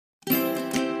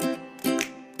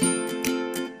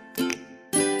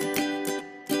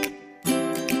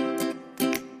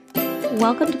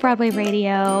welcome to Broadway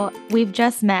Radio. We've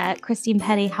just met. Christine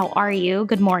Pedi, how are you?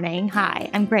 Good morning. Hi,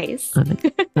 I'm Grace.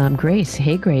 I'm Grace.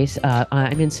 Hey, Grace.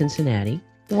 I'm in Cincinnati,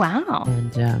 Wow.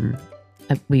 and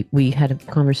we had a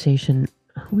conversation.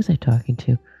 Who was I talking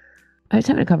to? I was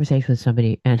having a conversation with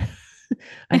somebody, and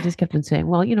I just kept on saying,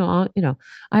 "Well,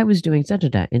 I was doing such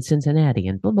and that in Cincinnati,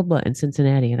 and blah blah blah in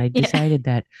Cincinnati," and I Yeah. decided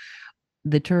that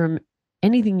the term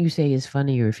anything you say is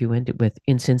funnier if you end it with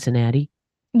in Cincinnati.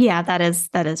 Yeah, that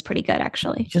is pretty good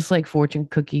actually. Just like fortune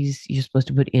cookies, you're supposed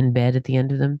to put in bed at the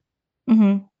end of them.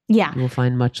 Yeah. You will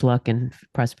find much luck and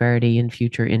prosperity and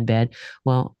future in bed.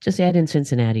 Well, just add in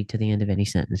Cincinnati to the end of any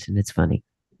sentence, and it's funny.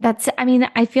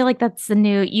 I feel like that's the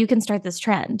new, you can start this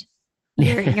trend.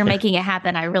 You're making it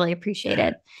happen. I really appreciate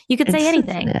it. You could It's say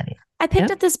anything. Cincinnati. I picked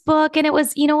Yep. up this book and it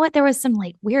was, you know what? There was some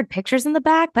like weird pictures in the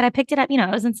back, but I picked it up,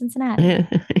 it was in Cincinnati. You're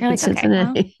It's like, okay,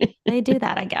 well, Cincinnati. they do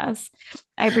that, I guess.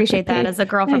 I appreciate that Hey, as a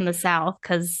girl from hey, the South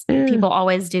because yeah. people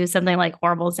always do something like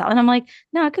horrible South. And I'm like,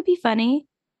 no, it could be funny.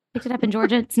 Picked it up in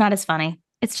Georgia. It's not as funny.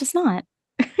 It's just not.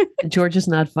 Georgia's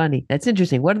not funny. That's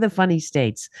interesting. What are the funny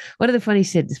states? What are the funny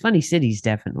cities? Funny cities,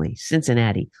 definitely.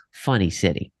 Cincinnati, funny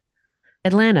city.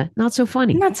 Atlanta, not so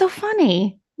funny. Not so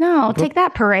funny. No, take Brook,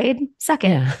 that parade. Suck it.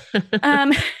 yeah.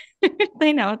 Um,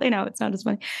 they know it's not as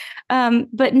funny.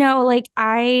 But no, like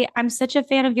I'm such a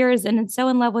fan of yours and so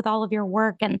in love with all of your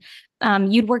work. And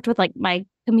you'd worked with like my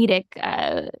comedic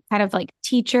kind of like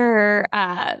teacher,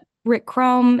 Rick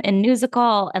Chrome in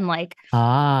musical, and like,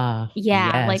 Ah,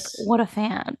 yeah, like yes. what a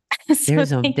fan. So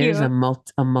thank There's you.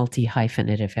 a multi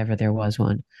hyphenate if ever there was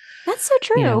one. That's so You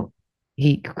true. know,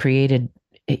 he created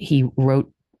he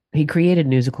wrote he created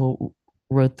musical,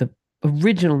 wrote the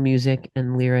original music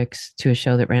and lyrics to a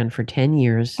show that ran for 10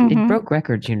 years. It Hmm. broke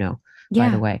records, by the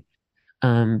Yeah. way.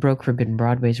 Broke Forbidden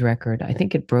Broadway's record. I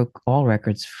think it broke all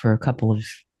records for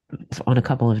on a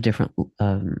couple of different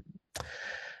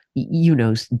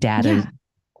data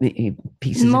Yeah.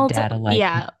 pieces of data like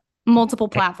Yeah, multiple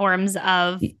platforms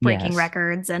of breaking yes.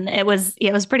 records, and it was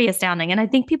pretty astounding. And I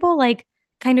think people like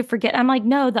kind of forget. I'm like,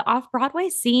 no, the off Broadway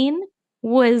scene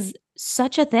was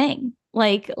such a thing.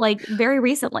 Like very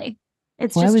recently,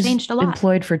 it's Well, I just was changed a lot.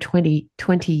 employed for 20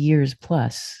 years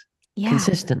plus Yeah.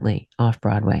 consistently off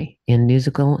Broadway in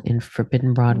musical, in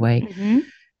Forbidden Broadway, Hmm.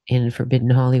 in Forbidden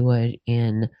Hollywood,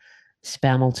 in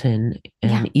Spamilton,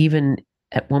 Yeah. and even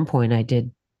at one point I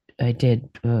did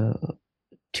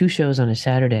two shows on a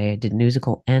Saturday. I did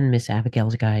musical and Miss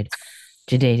Abigail's Guide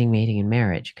to Dating, Mating, and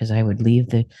Marriage because I would leave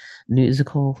the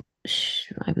musical.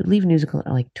 I would leave musical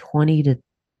at like 20 to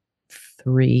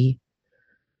 3.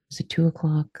 Was it 2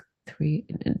 o'clock?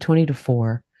 20 to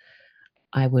 4.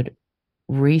 I would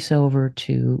race over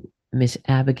to Miss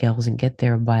Abigail's and get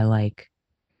there by like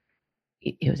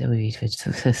it was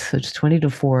so it's 20 to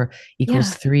 4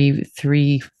 equals Yeah.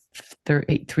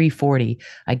 3:40.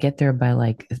 I get there by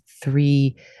like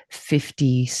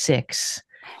 3:56,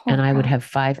 Oh and I would God. have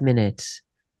 5 minutes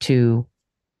to,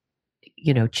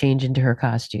 change into her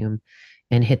costume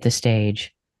and hit the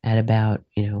stage at about,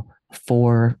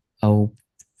 4:0,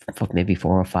 maybe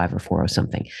 4:05 or 4:0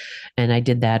 something. And I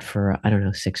did that for, I don't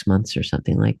know, 6 months or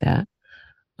something like that.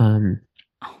 Um,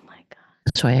 Oh my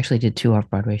God. so I actually did two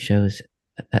off-Broadway shows.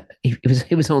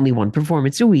 It was only one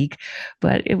performance a week,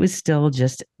 but it was still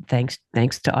just thanks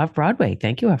to off-Broadway.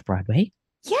 Thank you, off-Broadway.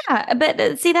 Yeah,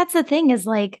 but see, that's the thing is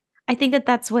like, I think that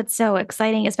that's what's so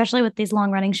exciting, especially with these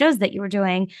long running shows that you were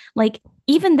doing. Like,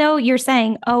 even though you're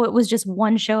saying, oh, it was just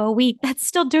one show a week, that's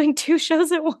still doing two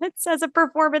shows at once as a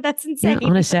performer. That's Yeah, insane.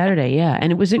 on a Saturday, yeah.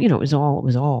 And it was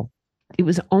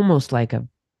almost like a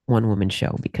one-woman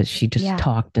show because she just Yeah.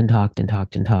 talked and talked and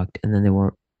talked and talked. And then there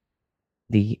were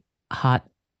the hot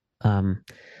um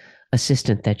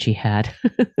assistant that she had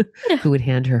who would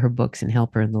hand her her books and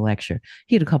help her in the lecture.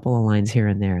 He had a couple of lines here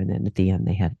and there, and then at the end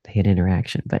they had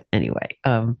interaction. But anyway,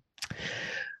 uh,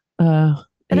 But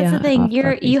that's the yeah, thing. off You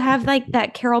Broadway's have like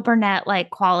that Carol Burnett like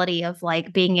quality of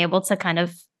like being able to kind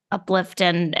of uplift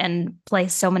and play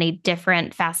so many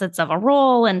different facets of a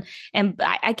role, and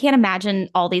I can't imagine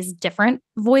all these different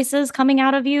voices coming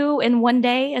out of you in one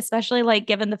day, especially like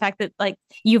given the fact that like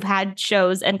you've had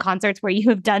shows and concerts where you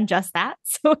have done just that.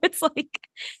 So it's like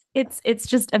it's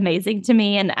just amazing to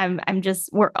me, and I'm just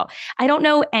we're I don't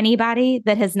know anybody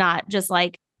that has not just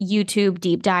like YouTube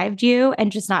deep dived you and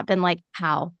just not been like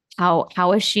how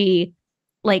is she,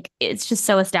 like it's just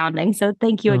so astounding. So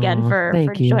thank you again Oh, for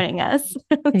thank you. joining us.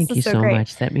 This Thank you is so so great.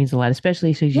 much. That means a lot,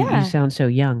 especially so you Yeah. sound so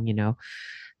young,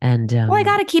 And Well, I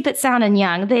got to keep it sounding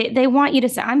young. They want you to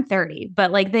say I'm 30,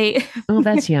 but like they oh,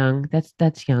 that's young.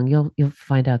 That's young. You'll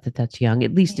find out that that's young.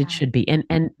 At least it yeah. should be. And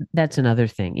that's another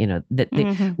thing, that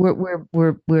Hmm.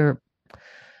 we're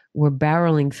we're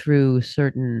barreling through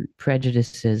certain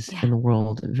prejudices Yeah. in the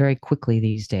world very quickly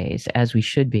these days, as we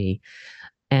should be.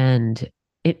 And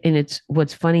it's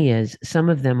what's funny is some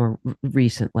of them are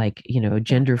recent, like, Yeah.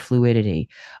 gender fluidity.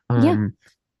 Yeah. Um,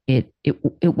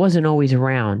 it wasn't always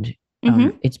around.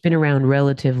 Mm-hmm. It's been around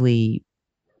relatively.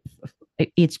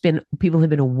 It's been people have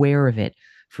been aware of it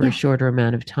for a Yeah. shorter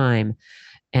amount of time,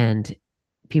 and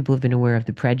people have been aware of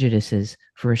the prejudices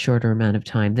for a shorter amount of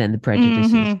time than the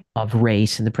prejudices Mm-hmm. of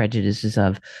race and the prejudices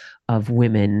of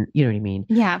women. You know what I mean?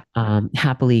 Yeah.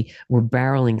 Happily, we're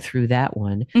barreling through that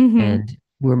one, Mm-hmm. and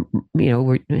we're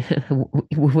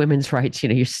women's rights.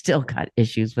 You still got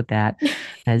issues with that,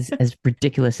 as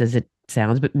ridiculous as it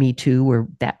sounds. But Me Too, where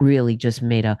that really just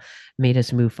made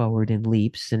us move forward in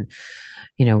leaps. And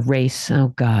race. Oh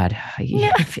God,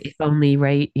 Yeah. if only,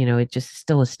 right? It just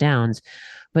still astounds.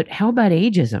 But how about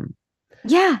ageism?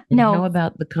 Yeah. And how No.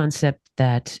 about the concept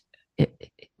that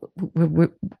we're,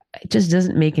 it just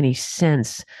doesn't make any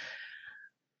sense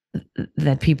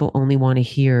that people only want to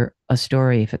hear a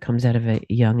story if it comes out of a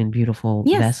young and beautiful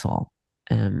Yes. vessel,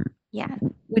 um, Yeah.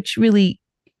 which really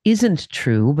isn't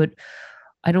true. But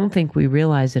I don't think we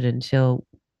realize it until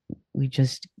we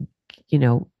just,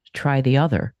 try the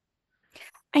other.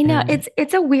 I know And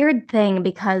it's a weird thing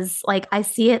because like I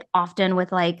see it often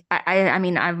with like I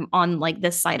mean I'm on like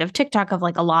this side of TikTok of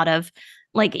like a lot of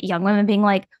like young women being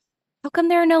like, how come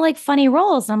there are no like funny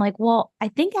roles? And I'm like, well, I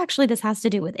think actually this has to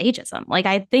do with ageism. Like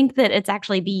I think that it's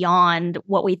actually beyond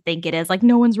what we think it is. Like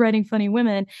no one's writing funny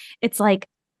women. It's like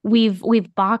we've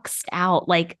boxed out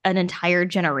like an entire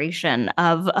generation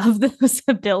of those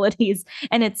abilities.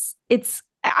 And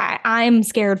I'm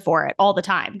scared for it all the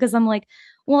time because I'm like,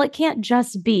 well, it can't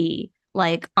just be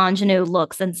like ingenue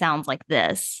looks and sounds like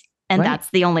this, and right. that's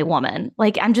the only woman.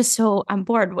 Like I'm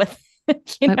bored with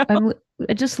it, you I, know. I'm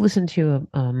I just listened to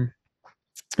an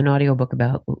audiobook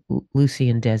about Lucy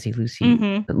and Desi,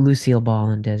 Mm-hmm. Lucille Ball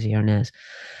and Desi Arnaz.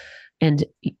 And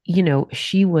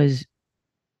she was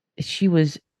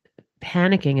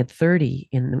panicking at 30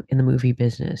 in the movie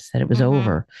business that it was Mm-hmm.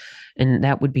 over. And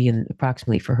that would be in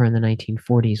approximately for her in the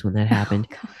 1940s when that Oh happened.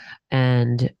 God.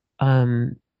 And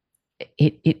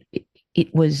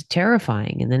it was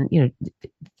terrifying. And then,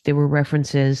 there were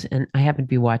references, and I happen to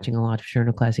be watching a lot of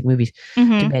Cherno classic movies, to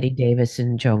Mm-hmm. Betty Davis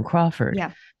and Joan Crawford.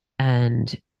 Yeah.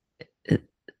 And uh,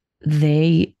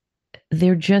 they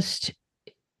they're just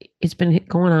it's been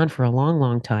going on for a long,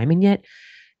 long time. And yet,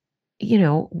 you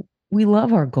know, we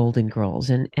love our Golden Girls,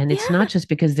 and it's not Yeah. just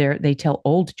because they tell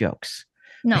old jokes.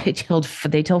 No.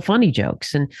 They tell funny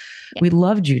jokes, and Yeah. we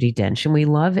love Judy Dench, and we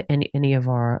love any of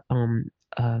our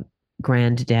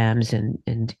grand dams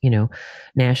and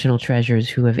national treasures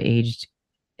who have aged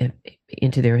uh,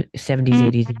 into their 70s, Mm.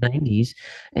 80s, and 90s,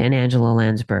 and Angela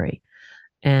Lansbury.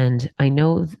 And I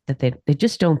know that they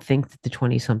just don't think that the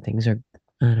 20 somethings are,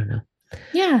 I don't know.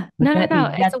 Yeah. But No, no, that no.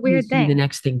 needs It's that a weird needs to be the thing.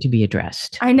 next thing to be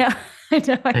addressed. I know. I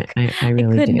know. I I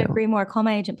really couldn't do. agree more. Call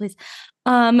my agent, please.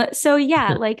 So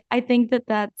yeah, like I think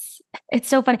that it's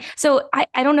so funny. So I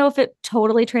don't know if it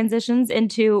totally transitions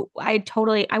into I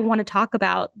want to talk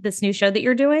about this new show that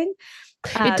you're doing.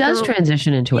 It does The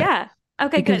transition into it Yeah.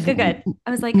 Okay, good, because good, good.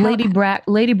 I was like, how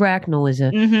Lady Bracknell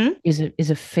mm-hmm. is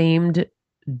a famed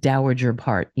dowager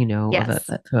part, of Yes.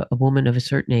 a woman of a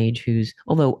certain age who's,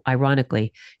 although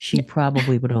ironically, she Yeah.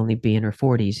 probably would only be in her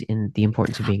 40s in The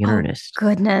Importance of Being in Oh Earnest.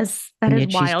 goodness. That And is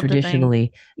yet she's wild to think.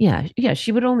 traditionally, yeah, yeah,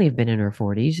 she would only have been in her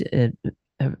 40s.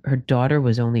 Her daughter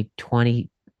was only 20,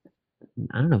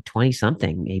 I don't know, 20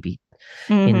 something, maybe,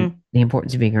 in Mm-hmm. The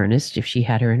Importance of Being Earnest. If she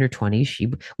had her in her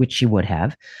 20s, which she would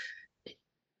have,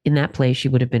 in that play, she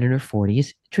would have been in her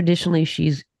 40s. Traditionally,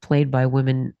 she's played by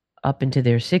women up into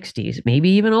their 60s, maybe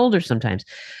even older sometimes,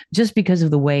 just because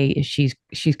of the way she's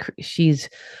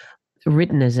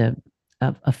written as a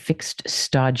fixed,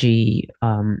 stodgy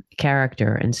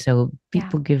character, and so Yeah.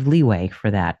 people give leeway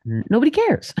for that. And nobody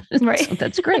cares, Right. so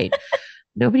that's great.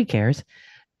 Nobody cares.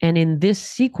 And in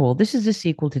this is a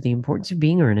sequel to The Importance of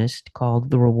Being Earnest, called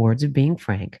The Rewards of Being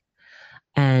Frank.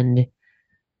 And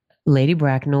Lady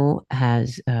Bracknell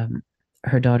has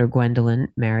her daughter Gwendolyn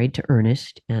married to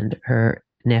Ernest, and her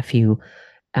nephew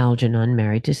Algernon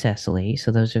married to Cecily. So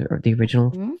those are the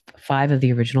original Mhm. five of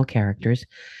the original characters.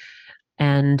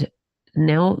 And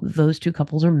now those two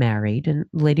couples are married, and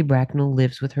Lady Bracknell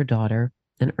lives with her daughter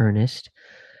and Ernest.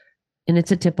 And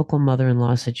it's a typical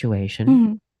mother-in-law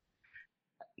situation.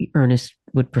 Mhm. Ernest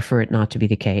would prefer it not to be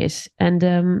the case.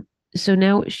 And so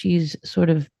now she's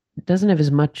sort of doesn't have as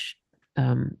much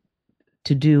um,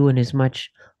 to do and as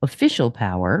much official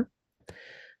power,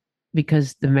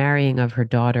 because the marrying of her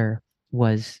daughter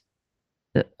was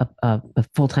a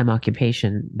full-time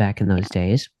occupation back in those Yeah.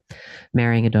 days.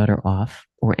 marrying a daughter off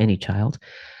or any child.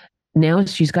 Now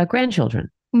she's got grandchildren.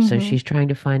 So Mm-hmm. she's trying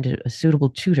to find a suitable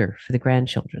tutor for the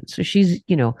grandchildren. So she's,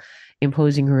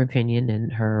 imposing her opinion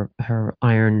and her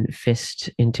iron fist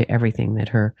into everything that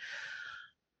her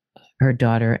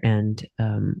daughter and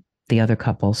the other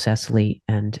couple, Cecily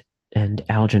and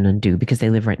Algernon, do because they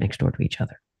live right next door to each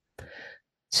other.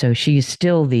 So she's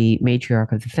still the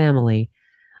matriarch of the family.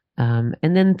 And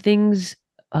then things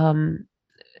um,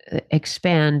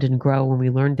 expand and grow when we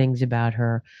learn things about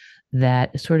her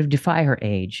that sort of defy her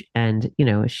age. And,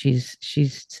 she's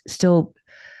still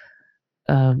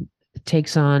um,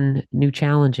 takes on new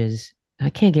challenges. I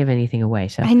can't give anything away.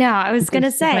 So I know. I was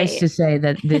gonna suffice say. to say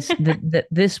that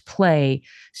this play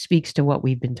speaks to what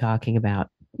we've been talking about,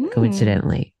 Mm,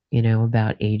 coincidentally,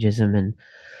 about ageism and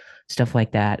stuff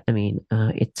like that. I mean,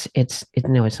 no,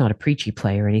 it's not a preachy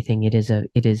play or anything. It is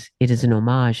an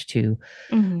homage to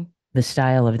hmm. the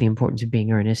style of The Importance of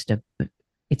Being Earnest.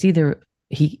 It's either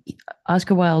he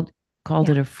Oscar Wilde called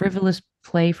Yeah. it a frivolous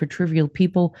play for trivial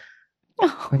people or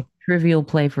a trivial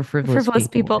play for frivolous Frivolous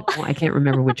people. people. I can't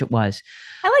remember which it was.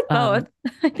 I like both.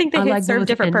 Um, I think I they like serve both,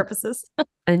 different purposes.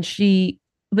 and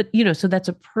but so that's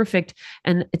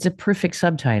and it's a perfect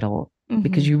subtitle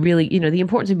because Hmm. you really, the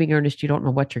importance of being earnest, you don't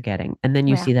know what you're getting. And then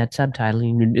you Yeah. see that subtitle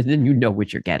and then you know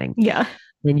what you're getting. Yeah.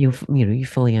 Then you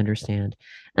fully understand.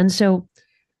 And so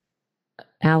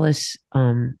Alice,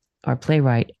 our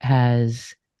playwright,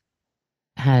 has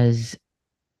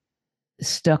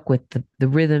stuck with the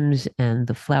rhythms and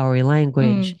the flowery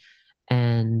language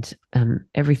Mm. and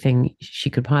everything she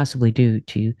could possibly do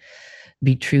to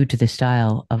be true to the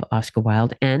style of Oscar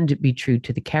Wilde and be true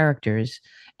to the characters,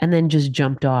 and then just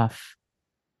jumped off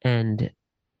and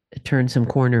turned some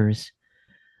corners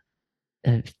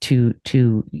to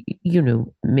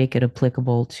make it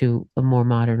applicable to a more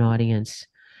modern audience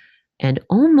and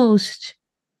almost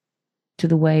to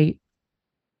the way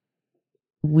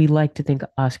we like to think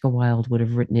Oscar Wilde would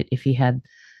have written it if he had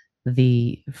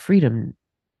the freedom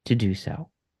to do so.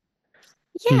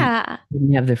 He Yeah.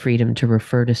 didn't have the freedom to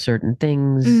refer to certain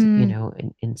things, Mm.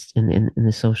 in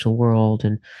the social world,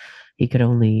 and he could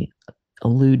only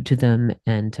allude to them,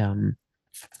 and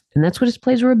that's what his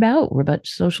plays were about. Were about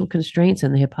social constraints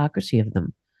and the hypocrisy of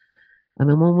them. I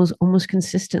mean, almost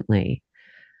consistently,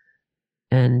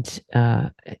 and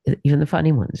even the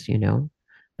funny ones,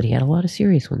 but he had a lot of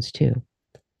serious ones too.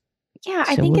 Yeah,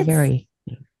 I So think we're it's very,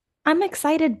 I'm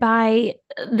excited by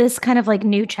this kind of like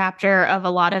new chapter of a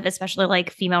lot of, especially like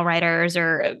female writers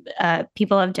or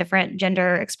people of different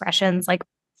gender expressions, like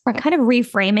for kind of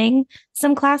reframing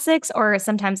some classics or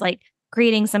sometimes like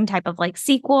creating some type of like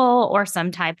sequel or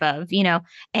some type of,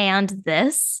 and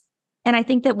this. And I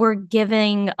think that we're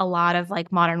giving a lot of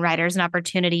like modern writers an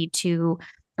opportunity to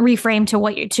reframe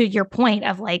to your point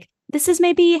of like, this is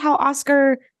maybe how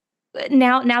Oscar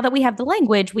now that we have the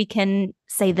language, we can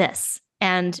say this.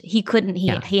 And he couldn't,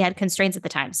 yeah. he had constraints at the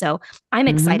time. So I'm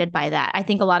Hmm. excited by that. I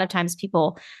think a lot of times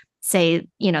people say,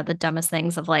 the dumbest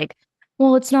things of like,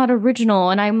 well, it's not original.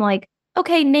 And I'm like,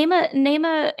 okay, name a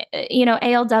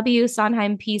ALW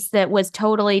Sondheim piece that was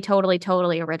totally, totally,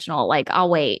 totally original. Like, I'll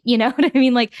wait. You know what I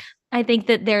mean? Like, I think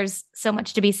that there's so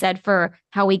much to be said for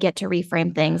how we get to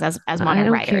reframe things as I modern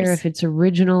don't care writers. if it's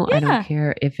original. I don't Yeah.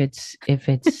 care if it's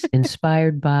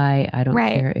inspired by. I don't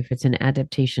Right. care if it's an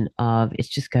adaptation of. It's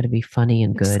just got to be funny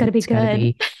and It's just good. got to be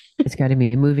good. It's got to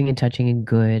be moving and touching and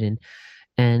good,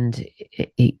 and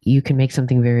you can make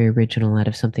something very original out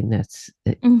of something that's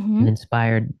an Hmm.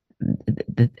 inspired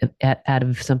out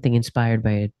of something inspired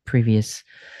by a previous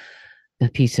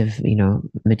piece of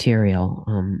material.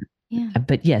 Yeah.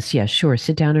 But yes, sure,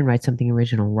 sit down and write something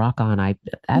original. Rock on. I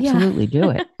Yeah. absolutely do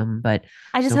it. But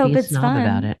I just don't be hope a it's snob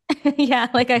about fun. it. Yeah,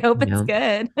 like I hope You it's know,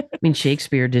 good. I mean,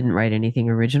 Shakespeare didn't write anything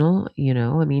original.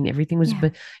 I mean, everything was, Yeah.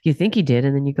 but you think he did,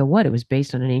 and then you go, what? It was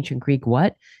based on an ancient Greek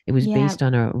what? It was Yeah. based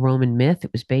on a Roman myth.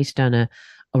 It was based on a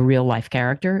real life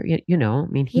character. I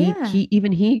mean, Yeah.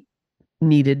 he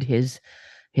needed his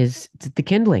the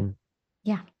kindling.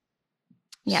 Yeah.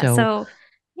 Yeah. So So,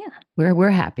 yeah. we're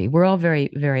happy. We're all very,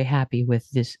 very happy with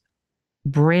this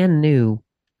brand new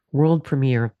world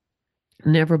premiere,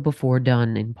 never before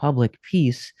done in public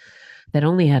piece that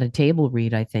only had a table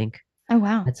read, I think, Oh,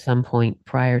 wow. at some point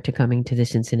prior to coming to the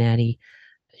Cincinnati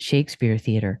Shakespeare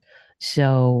Theater.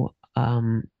 So, I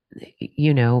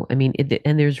mean,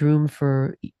 and there's room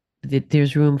for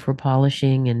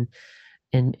polishing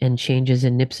and changes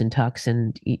and nips and tucks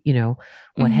and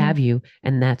what Hmm. have you.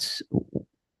 And that's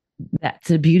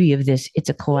the beauty of this. It's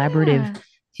a collaborative Yeah.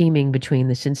 teaming between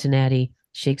the Cincinnati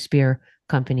Shakespeare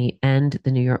Company and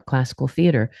the New York Classical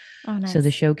Theater. Oh, So the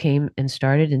nice. show came and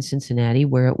started in Cincinnati,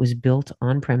 where it was built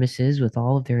on premises with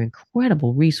all of their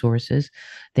incredible resources,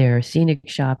 their scenic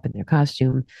shop and their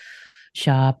costume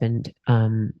shop, and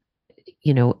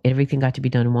everything got to be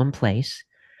done in one place.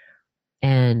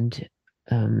 And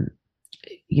um,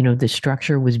 the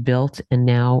structure was built, and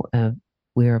now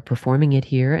we're performing it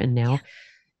here, and now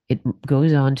it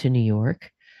goes on to New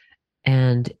York.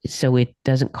 And so it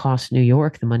doesn't cost New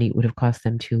York the money it would have cost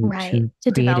them to Right.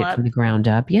 To create it from develop. the ground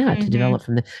up. Yeah, to Hmm. develop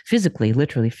from the physically,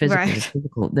 literally physical,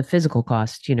 Right. the physical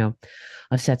cost,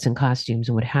 of sets and costumes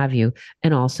and what have you,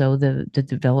 and also the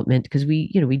development, because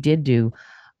we did do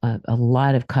a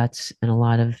lot of cuts and a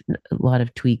lot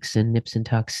of tweaks and nips and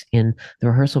tucks in the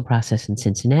rehearsal process in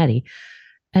Cincinnati,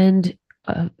 and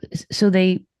uh, so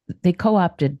they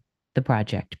co-opted the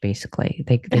project basically.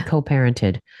 They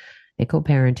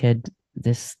co-parented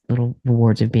this little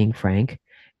rewards of being frank,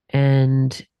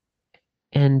 and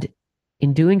and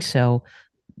in doing so,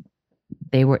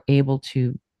 they were able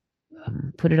to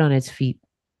put it on its feet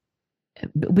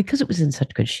because it was in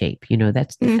such good shape.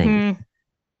 That's the thing. Hmm.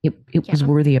 It was Yeah.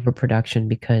 worthy of a production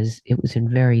because it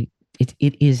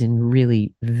is in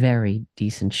really very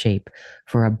decent shape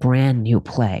for a brand new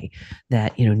play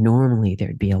that normally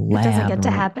there'd be a It doesn't lab get to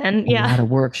or happen. a Yeah. lot of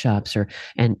workshops or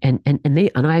and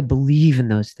I believe in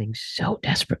those things so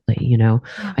desperately. Yeah.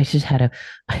 I just had a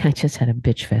I just had a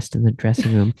bitch fest in the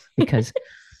dressing room because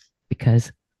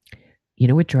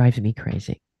what drives me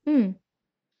crazy, Mm.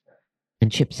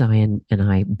 and Chip Zion and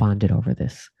I bonded over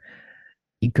this.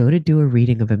 You go to do a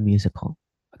reading of a musical,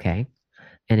 okay?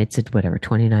 And it's a whatever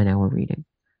 29-hour reading.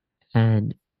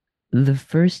 And the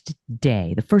first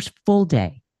day, the first full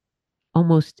day,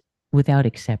 almost without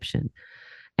exception,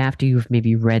 after you've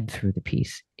maybe read through the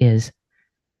piece, is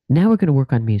now we're going to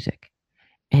work on music.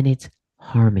 And it's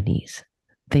harmonies.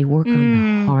 They work on the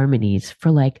Mm. harmonies for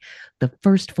like the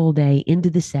first full day into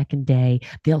the second day.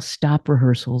 They'll stop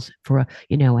rehearsals for a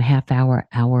half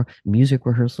hour music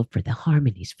rehearsal for the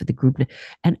harmonies for the group.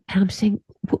 And I'm saying,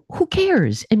 who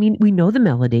cares? I mean, we know the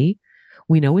melody.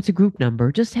 We know it's a group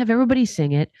number. Just have everybody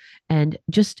sing it and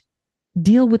just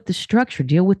deal with the structure,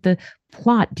 deal with the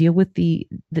plot, deal with the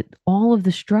all of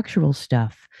the structural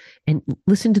stuff, and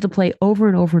listen to the play over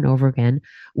and over and over again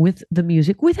with the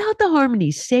music without the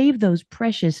harmonies. Save those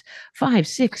precious 5,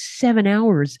 6, 7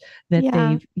 hours that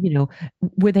Yeah. they've,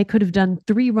 where they could have done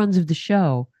 3 runs of the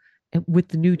show with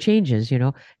the new changes.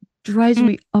 Drives Mm.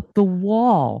 me up the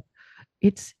wall.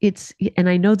 And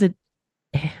I know that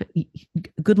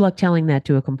good luck telling that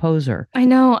to a composer, I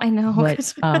know. I know. but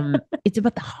it's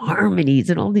about the harmonies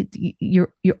and all the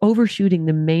you're overshooting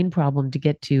the main problem to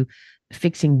get to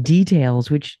fixing details,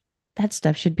 which that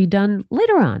stuff should be done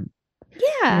later on.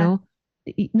 you Yeah. know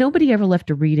Nobody ever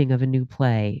left a reading of a new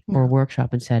play or a No.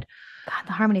 workshop and said, God,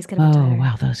 the harmonies could have been oh tighter.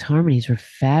 wow, those harmonies were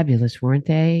fabulous, weren't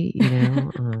they?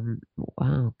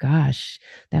 Wow, gosh,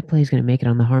 that play is going to make it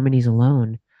on the harmonies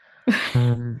alone.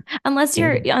 um unless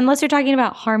you're it, unless you're talking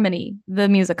about Harmony, the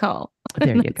musical.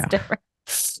 there you That's go. different.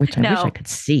 Which I wish I No. could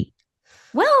see.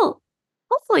 Well,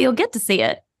 hopefully you'll get to see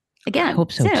it I again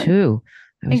hope so soon. too.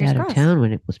 I was Fingers out of crossed. town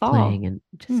when it was Fall. playing and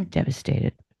Hmm. just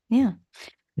devastated. Yeah.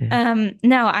 Yeah.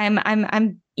 No,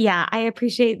 yeah, I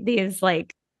appreciate these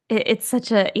like it's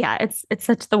such a yeah, it's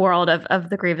such the world of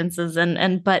the grievances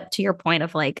and but to your point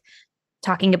of like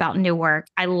talking about new work,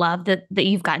 I love that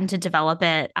you've gotten to develop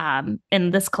it in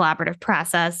this collaborative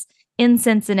process in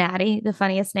Cincinnati, the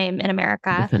funniest name in The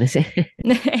America. fun is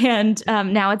And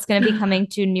now it's going to be coming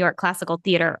to New York Classical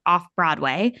Theater off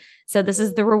Broadway. So this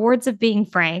is The Rewards of Being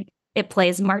Frank. It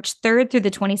plays March 3rd through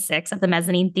the 26th at the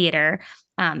Mezzanine Theater,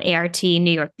 ART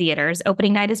New York Theaters.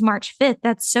 Opening night is March 5th.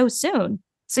 That's so soon.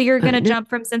 So you're going I to know. jump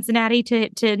from Cincinnati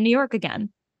to New York again.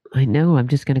 I know. I'm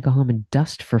just gonna go home and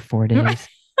dust for 4 days.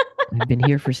 I've been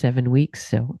here for 7 weeks,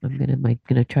 so I'm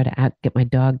gonna try to get my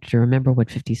dog to remember what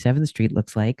 57th Street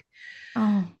looks like.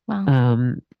 Oh,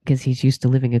 well. Because he's used to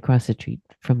living across the street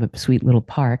from a sweet little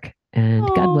park. And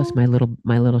God bless Oh,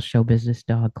 my little show business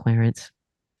dog, Clarence.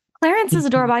 Clarence is He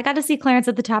adorable. I got to see Clarence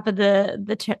at the top of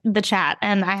the chat,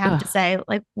 and I have to oh, say,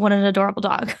 like, what an adorable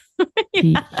dog.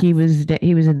 he was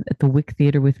at the Wick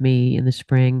Theater with me in the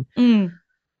spring, Mm.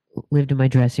 lived in my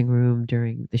dressing room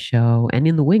during the show and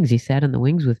in the wings. He sat in the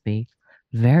wings with me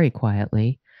very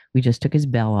quietly. We just took his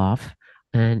bell off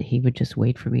and he would just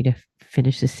wait for me to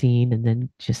finish the scene and then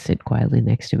just sit quietly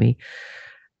next to me.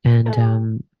 And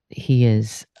Oh. he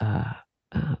is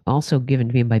also given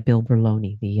to me by Bill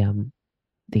Berloni,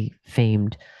 the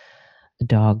famed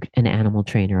dog and animal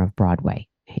trainer of Broadway.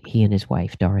 He and his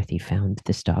wife, Dorothy, found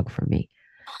this dog for me.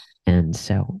 And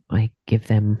so I give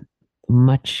them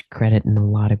much credit and a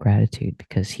lot of gratitude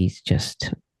because he's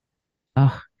just,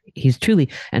 oh, he's truly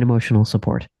an emotional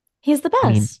support. He's the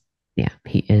I mean, best. yeah,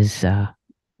 he is the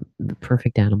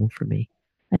perfect animal for me.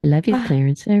 I love you, Ah,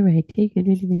 Clarence. All right. we need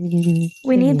the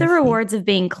Yes, yes. rewards of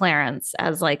being Clarence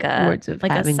as Words of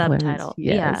like a having Clarence. subtitle.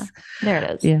 Yeah, Yes. there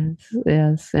it is. Yes.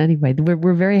 Yes. Anyway,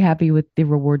 we're very happy with the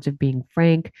rewards of being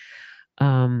frank.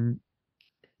 Um,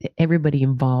 everybody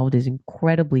involved is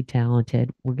incredibly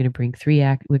talented. We're going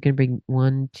to bring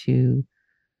one, two,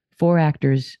 four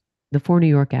actors. The four New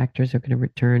York actors are going to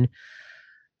return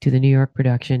to the New York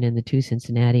production, and the two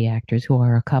Cincinnati actors, who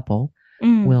are a couple,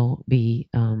 Mm, will be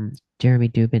Jeremy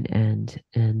Dubin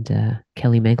and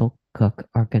Kelly Cook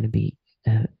are going to be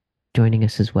joining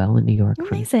us as well in New York from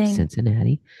amazing.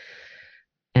 Cincinnati.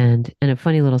 And a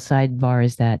funny little sidebar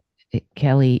is that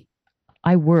Kelly,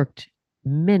 I worked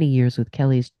many years with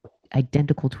Kelly's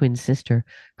identical twin sister,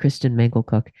 Kristen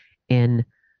Cook, in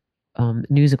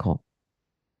musical.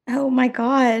 Oh my And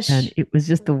gosh. it was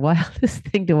just the wildest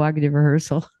thing to walk into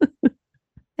rehearsal.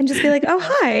 And just be like, oh,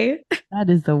 hi. That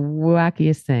is the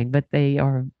wackiest thing, but they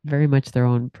are very much their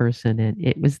own person, and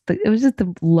it was just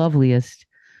the loveliest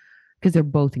because they're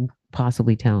both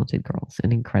possibly talented girls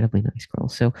and incredibly nice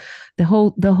girls. So the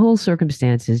whole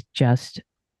circumstance is just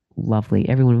lovely.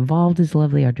 Everyone involved is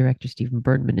lovely. Our director Stephen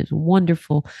Bertman is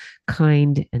wonderful,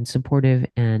 kind, and supportive,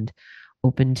 and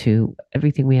open to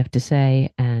everything we have to say.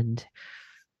 And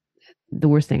the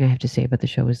worst thing I have to say about the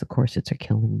show is the corsets are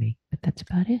killing me, but that's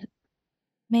about it.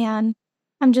 Man,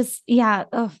 I'm just, yeah,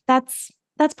 oh, that's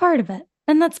part of it.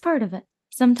 And that's part of it.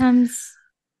 Sometimes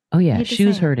Oh I yeah, hate to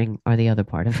shoes say it. hurting are the other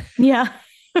part of it. Yeah.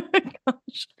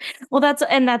 Gosh. Well,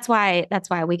 that's why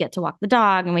we get to walk the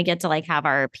dog and we get to like have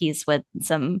our piece with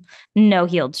some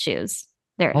no-heeled shoes.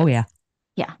 There it Oh is. yeah.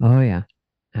 Yeah. Oh yeah.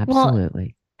 Well,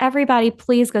 Absolutely. everybody,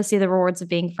 please go see The Rewards of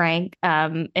Being Frank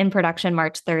in production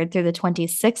March 3rd through the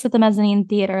 26th at the Mezzanine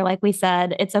Theater. Like we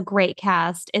said, it's a great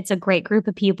cast. It's a great group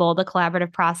of people, the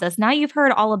collaborative process. Now you've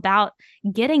heard all about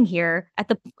getting here at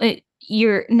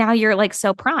you're like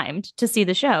so primed to see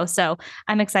the show. So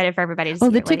I'm excited for everybody to Oh,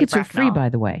 see the it ready tickets for are free, Acknell. by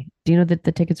the way. Do you know that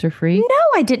the tickets are free? No,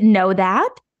 I didn't know that.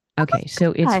 Oh Okay, so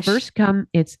my it's gosh. first come.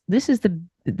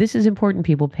 This is important,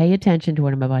 people. Pay attention to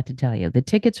what I'm about to tell you. The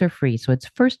tickets are free, so it's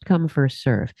first come, first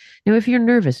serve. Now, if you're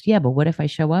nervous, yeah, but what if I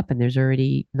show up and there's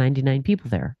already 99 people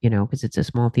there, because it's a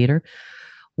small theater?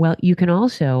 Well, you can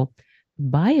also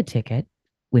buy a ticket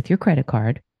with your credit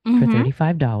card for Mm-hmm.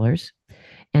 $35.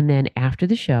 And then after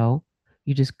the show,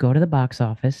 you just go to the box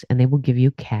office and they will give you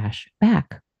cash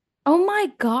back. Oh my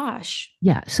gosh.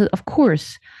 Yeah. So of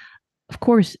course,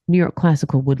 New York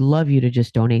Classical would love you to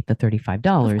just donate the Of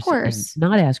 $35 and course.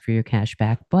 not ask for your cash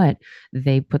back, but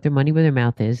they put their money where their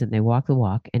mouth is and they walk the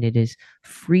walk, and it is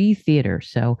free theater.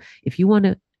 So if you want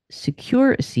to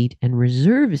secure a seat and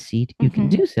reserve a seat, you can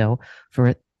Mm-hmm. do so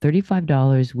for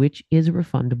 $35, which is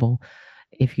refundable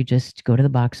if you just go to the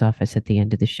box office at the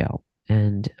end of the show.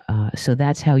 And so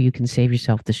that's how you can save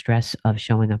yourself the stress of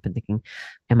showing up and thinking,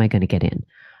 am I going to get in?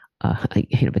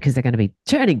 Because they're going to be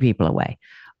turning people away.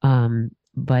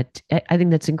 But I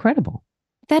think that's incredible.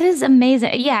 That is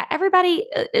amazing. Yeah, everybody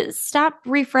stop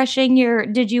refreshing your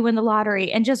did you win the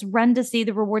lottery and just run to see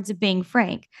the rewards of being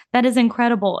frank. That is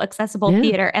incredible, accessible Yeah.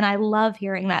 theater and I love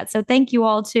hearing that. So thank you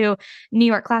all to New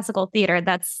York Classical Theater.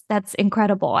 That's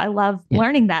incredible. I love Yeah.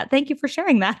 learning that. Thank you for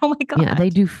sharing that. Oh my Yeah. god. They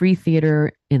do free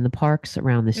theater in the parks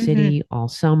around the Mhm. city all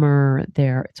summer.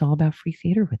 It's all about free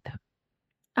theater with them.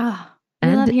 Ah, we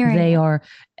love And hearing they it. are,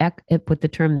 what the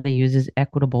term they use is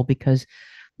equitable because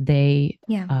they,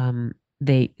 Yeah.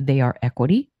 they are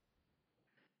equity.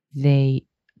 They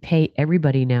pay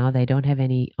everybody now. They don't have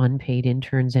any unpaid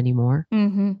interns anymore.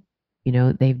 Mhm.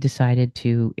 They've decided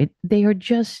they are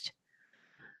just,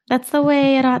 That's the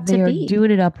way it ought to they are be.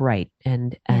 doing it upright,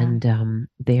 and Yeah.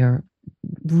 they are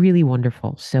really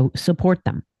wonderful. So support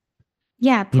them,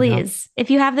 Yeah, you know. please. If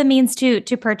you have the means to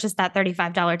purchase that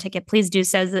 $35 ticket, please do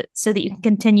so that you can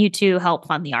continue to help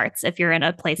fund the arts. If you're in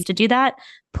a place to do that,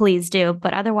 please do.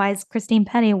 But otherwise, Christine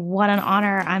Petty, what an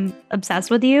honor. I'm obsessed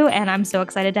with you and I'm so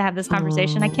excited to have this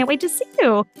conversation. I Oh, can't wait to see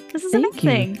you. This is thank you.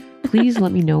 amazing. Please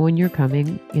let me know when you're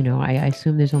coming. I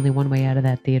assume there's only one way out of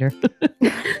that theater.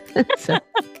 So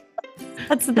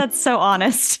That's so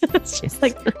honest. It's just yes,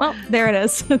 like, well, there it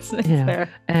is. It's there.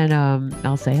 and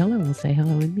I'll say hello. We'll say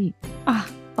hello and meet. Ah,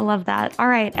 I love that. All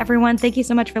right, everyone. Thank you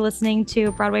so much for listening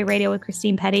to Broadway Radio with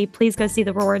Christine Petty. Please go see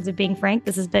The Rewards of Being Frank.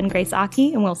 This has been Grace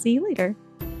Aki, and we'll see you later.